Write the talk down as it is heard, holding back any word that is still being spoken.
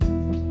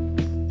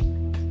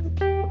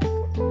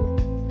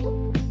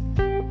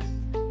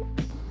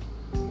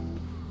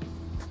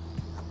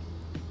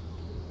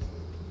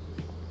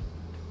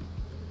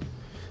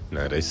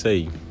Now, they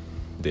say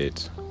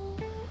that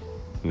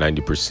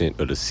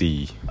 90% of the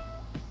sea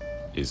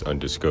is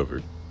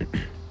undiscovered.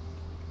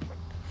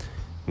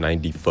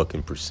 90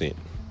 fucking percent.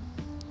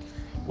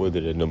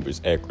 Whether that number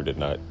is accurate or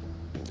not,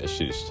 that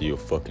shit is still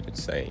fucking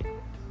insane.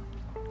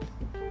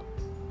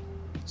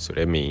 So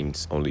that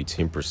means only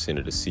 10%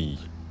 of the sea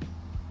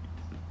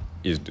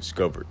is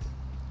discovered.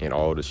 And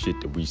all the shit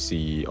that we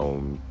see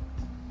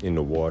in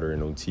the water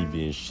and on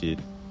TV and shit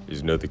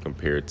is nothing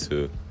compared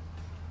to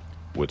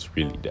what's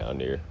really down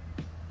there.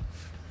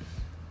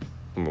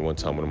 I remember one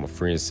time one of my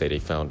friends said they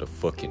found a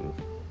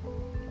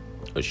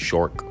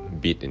shark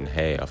bit in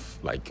half.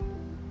 Like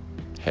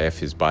half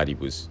his body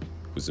was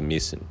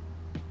missing.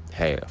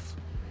 Half.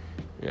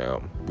 You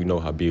know, we know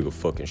how big a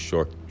fucking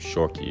shark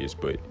is,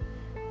 but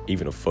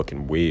even a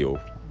fucking whale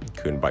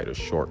couldn't bite a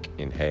shark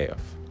in half.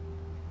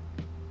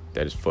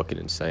 That is fucking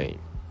insane.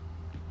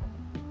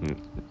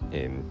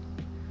 And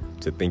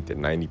to think that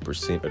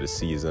 90% of the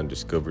sea is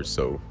undiscovered,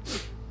 so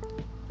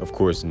of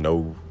course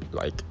no,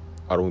 like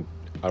I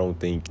don't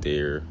think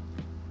there,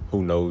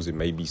 who knows, it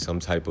may be some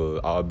type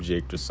of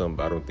object or something,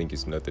 but I don't think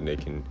it's nothing that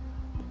can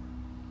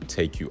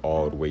take you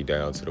all the way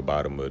down to the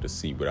bottom of the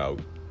sea without,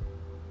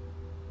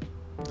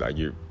 like,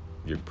 you're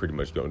pretty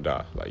much gonna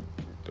die. Like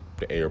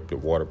the air, the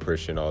water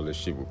pressure and all this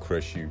shit will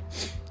crush you.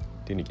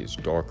 Then it gets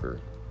darker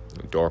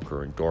and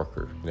darker and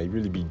darker. And they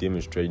really be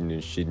demonstrating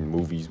this shit in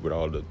movies with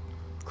all the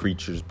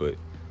creatures, but you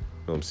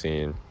know what I'm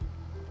saying?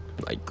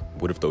 Like,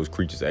 what if those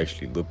creatures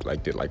actually look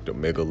like that, like the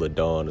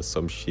Megalodon or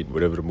some shit,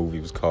 whatever the movie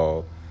was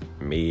called,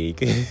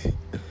 Meg.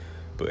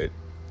 But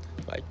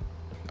like,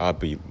 I'll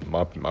be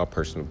my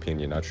personal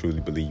opinion, I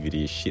truly believe it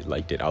is shit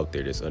like that out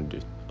there that's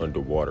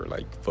underwater.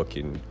 Like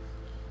fucking,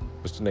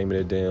 what's the name of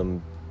that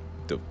damn,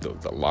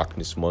 the Loch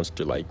Ness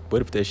monster? Like,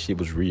 what if that shit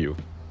was real?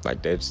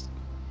 Like,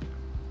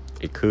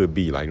 it could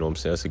be, like, you know what I'm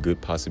saying? That's a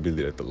good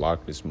possibility that the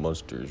Loch Ness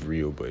monster is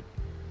real, but, you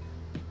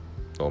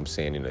know what I'm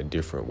saying, in a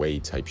different way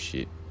type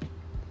shit.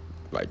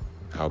 Like,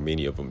 how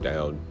many of them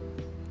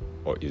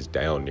is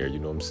down there, you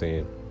know what I'm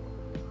saying?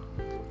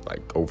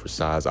 Like,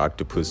 oversized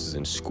octopuses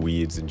and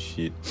squids and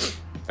shit.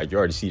 Like, you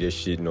already see that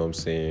shit, you know what I'm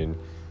saying,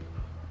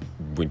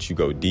 once you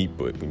go deep,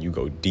 but when you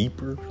go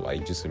deeper,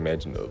 like, just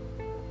imagine a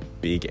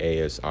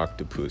big-ass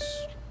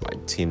octopus,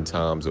 like 10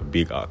 times a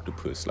big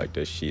octopus. Like,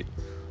 that shit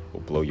will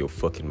blow your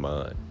fucking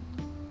mind.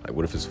 Like,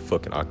 what if it's a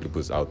fucking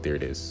octopus out there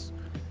there's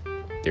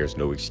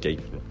no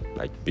escaping?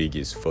 Like,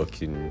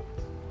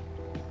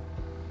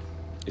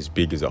 as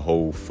big as a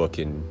whole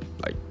fucking,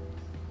 like,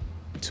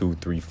 2,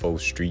 3, 4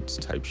 streets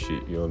type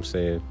shit, you know what I'm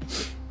saying?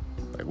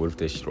 Like, what if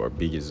that shit are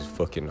big as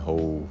fucking a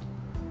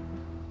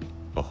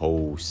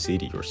whole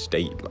city or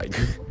state? Like,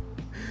 you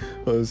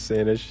know what I'm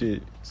saying? That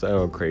shit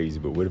sound crazy,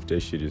 but what if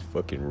that shit is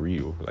fucking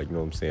real? Like, you know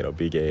what I'm saying? A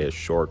big ass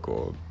shark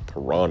or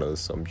piranha or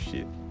some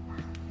shit.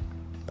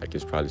 Like,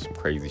 there's probably some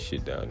crazy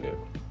shit down there. You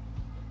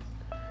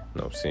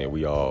know what I'm saying?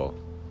 We all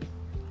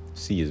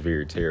see is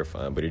very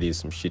terrifying, but it is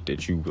some shit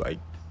that you, like,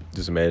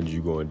 just imagine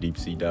you going deep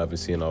sea diving,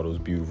 seeing all those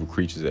beautiful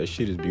creatures. That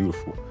shit is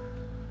beautiful.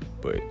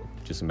 But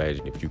just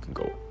imagine if you can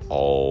go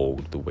all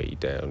the way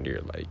down there,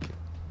 like,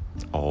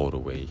 all the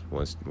way.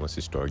 Once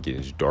it starts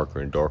getting darker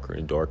and darker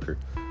and darker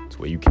to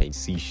where you can't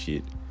see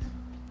shit.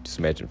 Just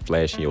imagine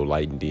flashing your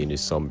light and then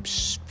there's some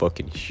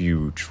fucking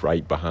huge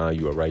right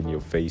behind you or right in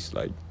your face.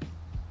 Like,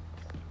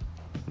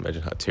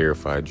 imagine how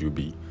terrified you'll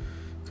be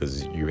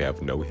because you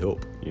have no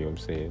help. You know what I'm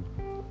saying?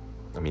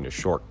 I mean, a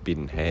shark bit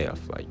in half.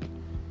 Like,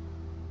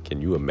 can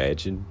you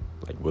imagine,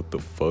 like, what the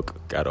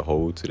fuck got a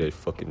hold to that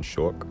fucking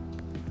shark?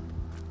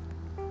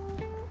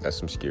 That's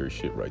some scary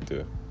shit right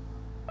there.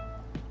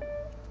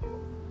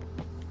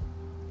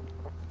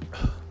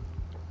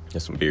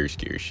 That's some very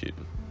scary shit.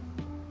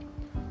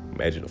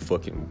 Imagine a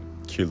fucking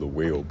killer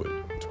whale, but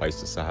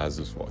twice the size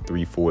of,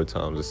 3-4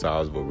 times the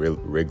size of a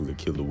regular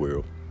killer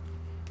whale.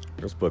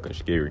 That's fucking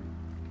scary.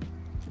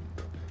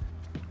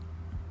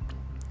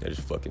 That is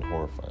fucking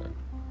horrifying.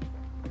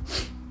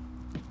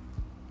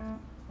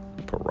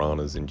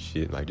 Piranhas and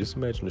shit. Like, just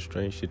imagine the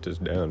strange shit that's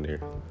down there.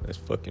 That's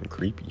fucking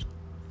creepy. You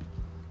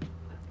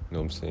know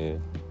what I'm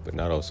saying? But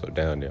not also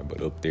down there,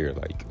 but up there,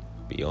 like,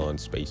 beyond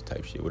space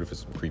type shit. What if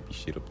it's some creepy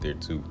shit up there,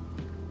 too?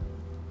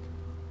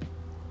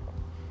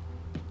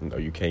 You know,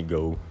 you can't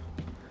go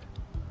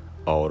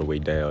all the way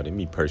down. And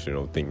me personally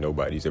don't think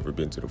nobody's ever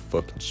been to the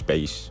fucking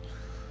space.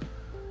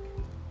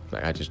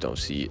 Like, I just don't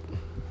see it.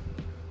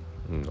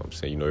 You know what I'm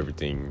saying? You know,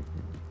 everything,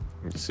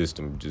 the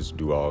system just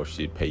do all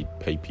shit, pay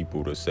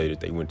people to say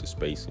that they went to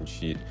space and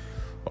shit,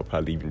 or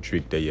probably even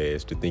trick their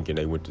ass to thinking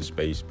they went to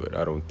space, but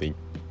I don't think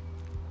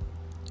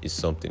it's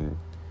something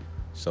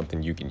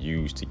you can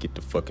use to get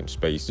to fucking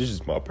space. This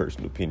is my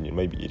personal opinion.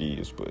 Maybe it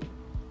is, but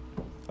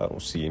I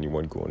don't see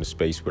anyone going to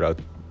space without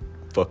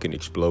fucking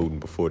exploding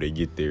before they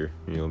get there.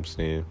 You know what I'm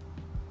saying?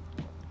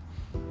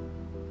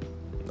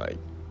 Like,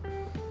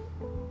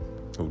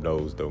 who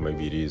knows, though?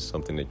 Maybe it is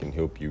something that can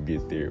help you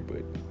get there, but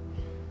you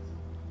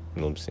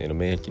know what I'm saying? A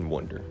man can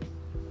wonder.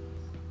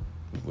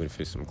 What if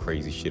there's some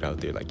crazy shit out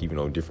there, like even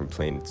on different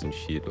planets and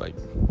shit, like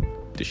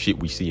the shit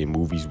we see in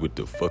movies with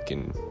the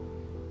fucking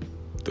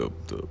the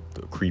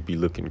creepy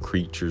looking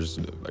creatures,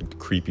 like the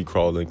creepy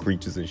crawling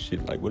creatures and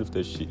shit. Like, what if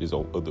that shit is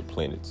on other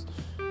planets?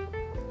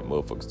 And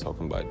motherfuckers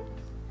talking about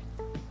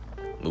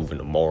moving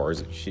to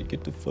Mars and shit.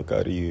 Get the fuck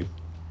out of here.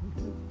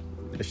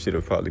 That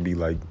shit'll probably be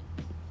like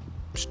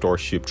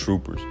Starship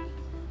Troopers.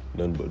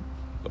 Nothing but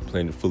a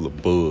planet full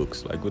of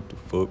bugs. Like, what the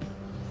fuck?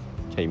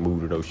 Can't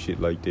move to no shit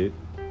like that.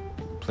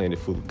 Planet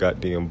full of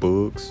goddamn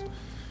bugs.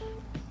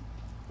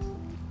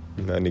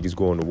 Now niggas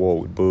going to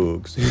war with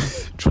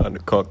bugs. Trying to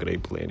conquer their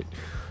planet.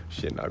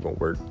 Shit not gonna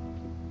work.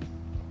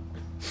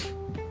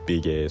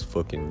 Big ass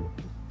fucking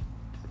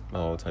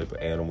all type of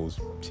animals.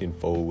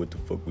 Tenfold what the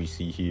fuck we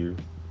see here.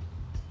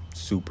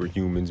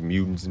 Superhumans,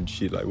 mutants and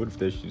shit. Like, what if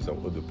that shit's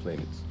on other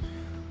planets?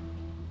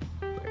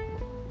 Like,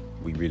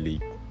 we really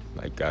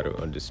gotta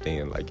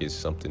understand, it's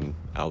something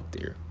out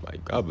there.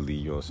 I believe,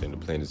 you know what I'm saying, the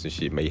planets and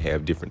shit may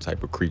have different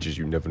type of creatures.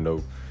 You never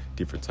know.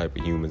 Different type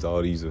of humans.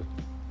 All these are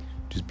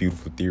just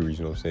beautiful theories,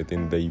 you know what I'm saying? At the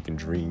end of the day, you can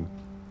dream,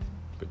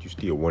 but you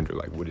still wonder,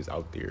 what is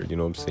out there, you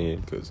know what I'm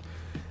saying? Because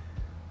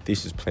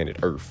this is planet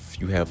Earth.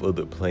 You have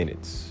other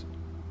planets.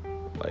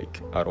 I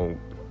don't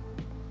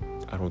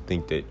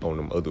think that on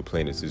them other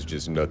planets is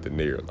just nothing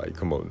there.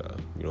 Come on now,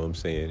 you know what I'm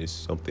saying? It's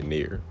something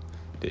there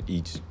that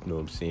eats, you know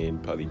what I'm saying,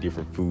 probably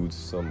different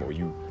foods, or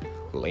you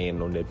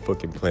land on that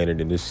fucking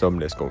planet and there's something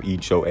that's gonna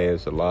eat your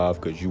ass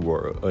alive because you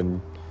are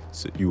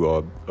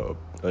a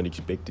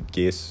unexpected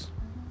guest.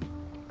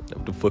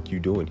 What the fuck you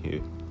doing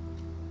here? You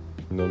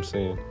know what I'm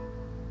saying?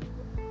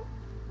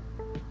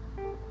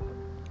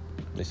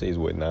 They say it's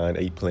 9,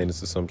 8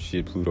 planets or some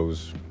shit.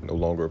 Pluto's no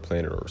longer a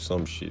planet or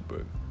some shit,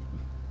 but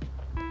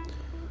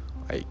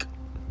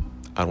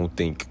I don't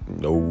think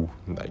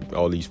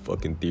all these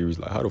fucking theories.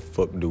 How the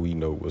fuck do we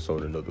know what's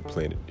on another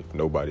planet if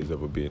nobody's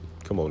ever been?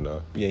 Come on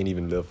now, we ain't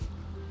even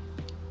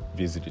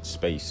visited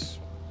space.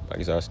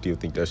 I still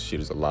think that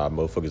shit is a lie.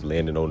 Motherfuckers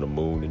landing on the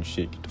moon and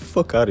shit. Get the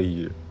fuck out of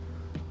here.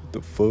 What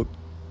the fuck?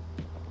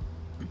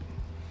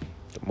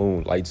 The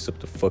moon lights up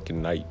the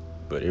fucking night,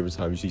 but every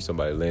time you see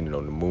somebody landing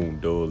on the moon,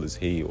 dull as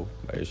hell.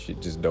 That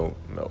shit just don't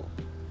know.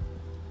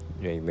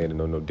 You ain't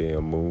landing on no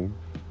damn moon.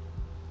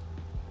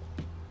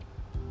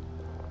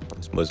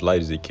 As much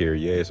light as it carry,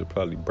 your ass will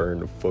probably burn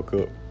the fuck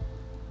up.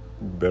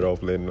 Better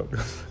off landing on.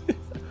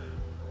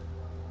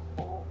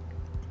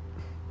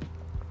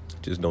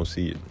 Just don't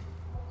see it.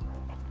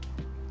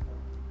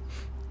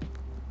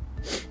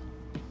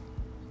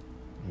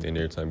 Then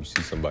every time you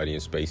see somebody in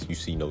space, you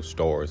see no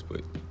stars,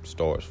 but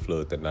stars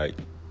flood the night.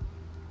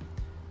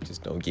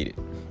 Just don't get it.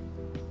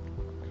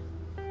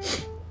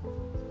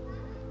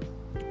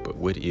 But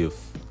what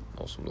if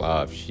on some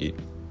live shit,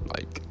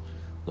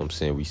 you know what I'm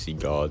saying, we see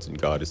gods and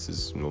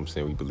goddesses, you know what I'm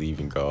saying, we believe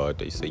in God,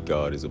 they say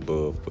God is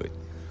above, but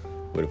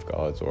what if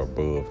gods are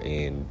above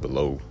and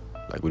below?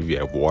 What if you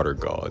have water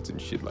gods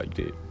and shit like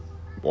that?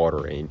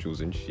 Water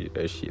angels and shit,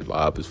 that shit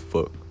live as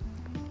fuck.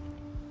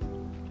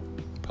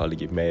 Probably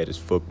get mad as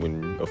fuck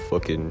when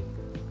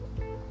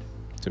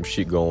some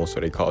shit go on, so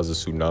they cause a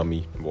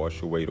tsunami,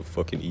 wash away the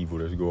fucking evil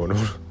that's going on.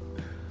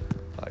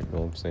 You know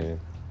what I'm saying?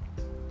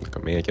 A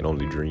man can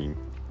only dream.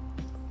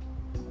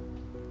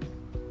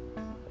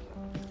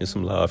 There's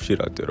some live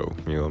shit out there though,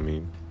 you know what I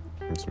mean?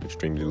 There's some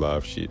extremely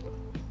live shit.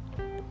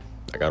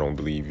 I don't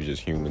believe it's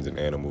just humans and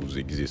animals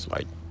exist.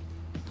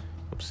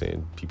 I'm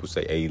saying, people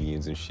say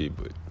aliens and shit,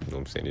 but you know what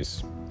I'm saying,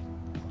 it's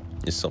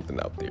something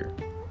out there.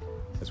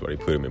 That's why they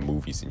put them in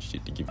movies and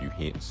shit, to give you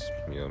hints.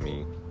 You know what I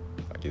mean?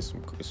 It's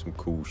some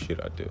cool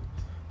shit out there.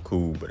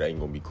 Cool, but it ain't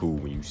gonna be cool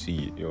when you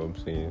see it. You know what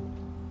I'm saying?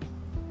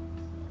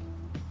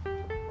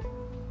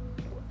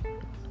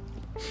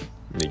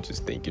 Niggas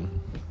just thinking.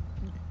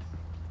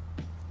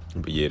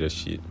 But yeah, that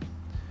shit.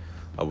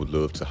 I would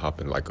love to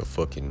hop in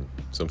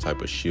some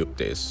type of ship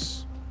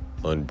that's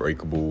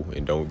unbreakable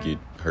and don't get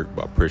hurt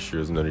by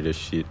pressures, none of that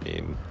shit,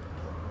 and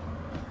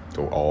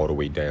go all the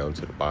way down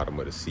to the bottom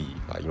of the sea. You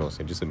know what I'm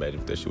saying? Just imagine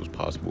if that shit was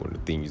possible and the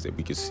things that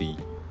we could see.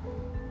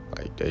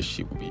 That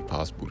shit would be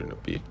possible in a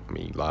bit.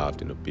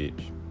 Live in a bit.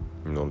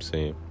 You know what I'm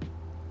saying?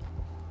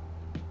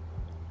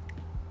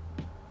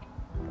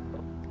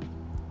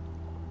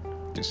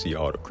 To see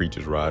all the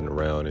creatures riding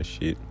around and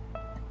shit.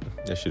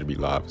 That shit'd be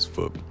live as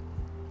fuck.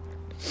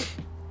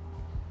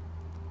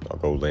 I'll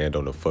go land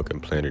on a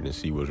fucking planet and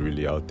see what's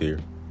really out there.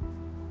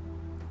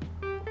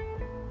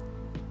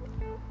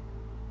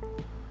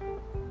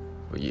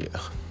 But yeah,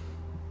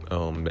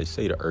 they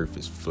say the Earth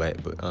is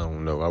flat, but I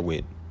don't know.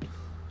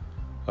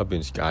 I've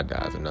been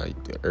skydiving.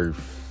 The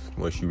Earth,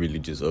 once you really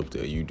just up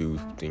there, you do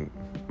think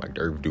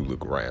the Earth do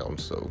look round.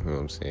 So you know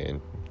what I'm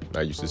saying.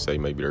 I used to say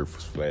maybe the Earth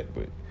was flat,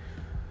 but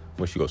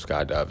once you go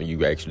skydiving,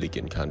 you actually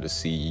can kind of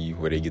see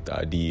where they get the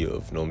idea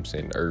of, you know what I'm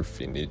saying, the Earth,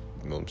 and it,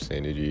 you know what I'm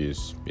saying,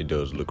 it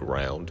does look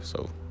round.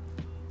 So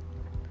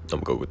I'm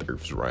gonna go with the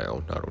Earth's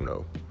round. I don't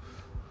know.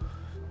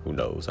 Who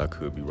knows? I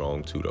could be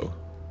wrong too though.